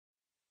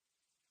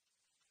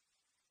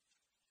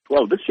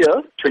Well, this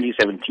year,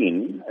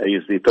 2017,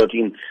 is the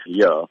 13th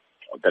year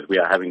that we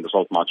are having the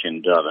Salt March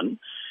in Durban.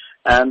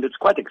 And it's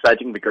quite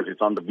exciting because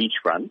it's on the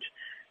beachfront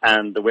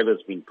and the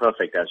weather's been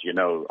perfect, as you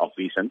know, of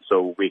recent.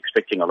 So we're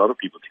expecting a lot of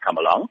people to come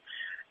along.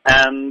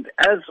 And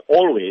as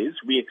always,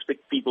 we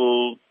expect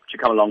people to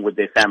come along with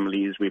their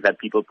families. We've had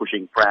people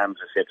pushing prams,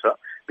 etc.,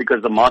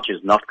 because the march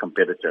is not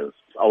competitive.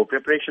 Our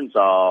preparations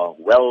are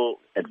well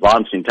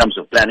advanced in terms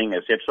of planning,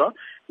 etc.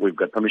 We've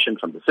got permission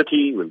from the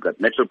city. We've got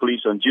Metro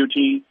Police on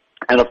duty.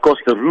 And of course,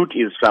 the route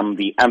is from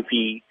the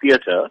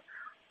amphitheater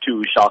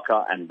to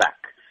Shaka and back.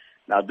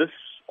 Now, this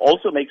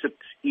also makes it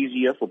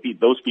easier for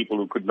those people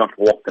who could not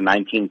walk the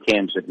 19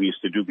 kms that we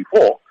used to do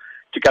before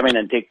to come in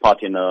and take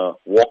part in a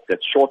walk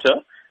that's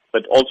shorter,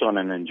 but also on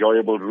an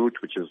enjoyable route,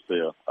 which is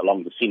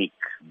along the scenic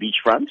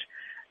beachfront,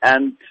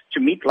 and to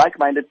meet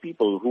like-minded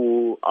people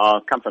who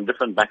come from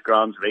different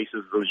backgrounds,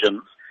 races,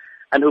 religions,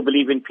 and who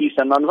believe in peace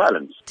and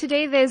non-violence.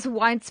 Today there's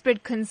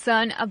widespread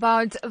concern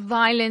about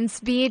violence,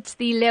 be it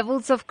the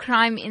levels of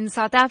crime in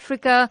South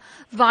Africa,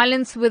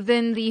 violence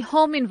within the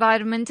home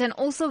environment, and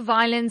also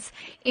violence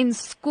in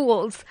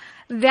schools.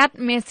 That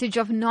message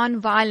of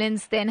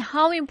non-violence, then,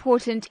 how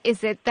important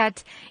is it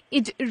that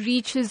it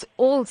reaches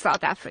all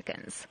South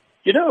Africans?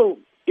 You know,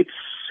 it's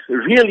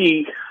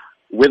really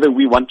whether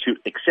we want to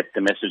accept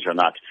the message or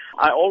not.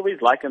 I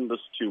always liken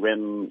this to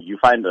when you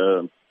find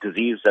a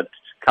disease that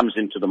comes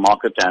into the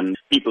market and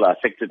people are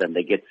affected and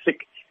they get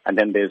sick, and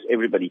then there's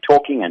everybody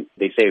talking and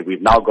they say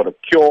we've now got a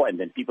cure, and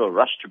then people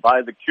rush to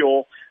buy the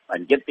cure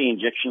and get the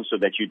injection so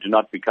that you do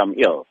not become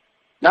ill.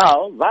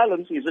 Now,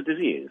 violence is a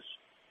disease,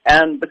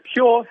 and the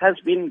cure has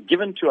been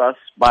given to us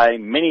by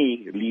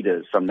many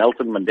leaders, from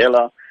Nelson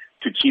Mandela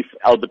to Chief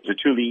Albert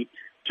Luthuli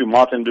to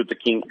Martin Luther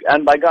King,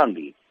 and by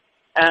Gandhi.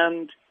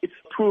 And it's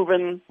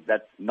proven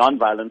that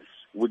non-violence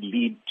would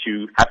lead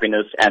to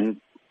happiness and,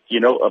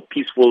 a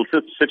peaceful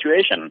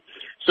situation.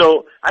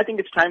 So I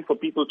think it's time for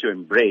people to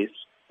embrace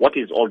what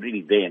is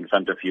already there in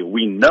front of you.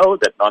 We know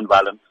that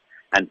non-violence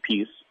and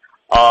peace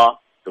are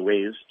the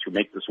ways to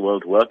make this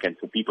world work and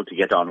for people to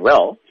get on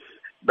well,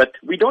 but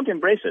we don't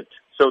embrace it.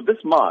 So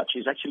this march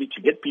is actually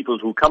to get people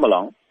who come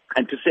along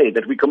and to say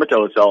that we commit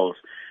ourselves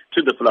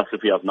to the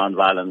philosophy of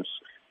non-violence,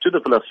 to the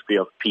philosophy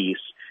of peace,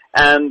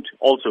 and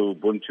also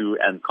Ubuntu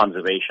and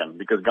conservation,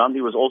 because Gandhi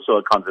was also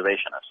a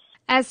conservationist.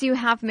 As you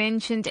have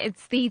mentioned,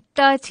 it's the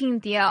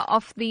 13th year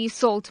of the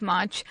Salt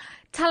March.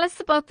 Tell us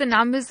about the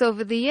numbers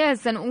over the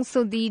years and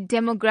also the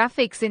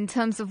demographics in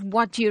terms of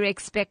what you're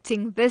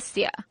expecting this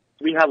year.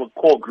 We have a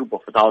core group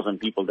of 1,000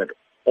 people that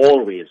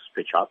always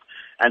pitch up,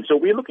 and so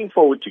we're looking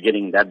forward to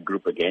getting that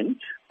group again.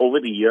 Over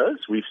the years,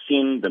 we've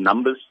seen the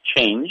numbers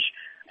change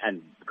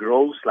and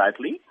grow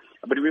slightly,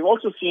 but we've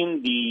also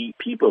seen the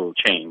people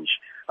change.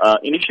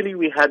 Initially,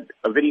 we had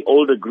a very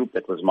older group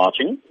that was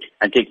marching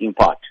and taking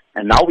part.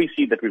 And now we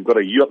see that we've got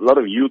a lot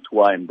of youth who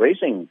are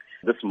embracing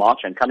this march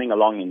and coming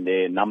along in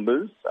their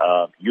numbers,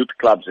 youth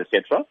clubs,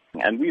 etc.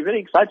 And we're very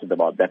excited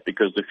about that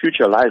because the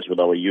future lies with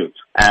our youth.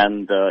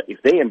 And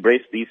if they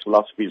embrace these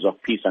philosophies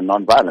of peace and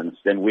non-violence,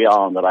 then we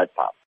are on the right path.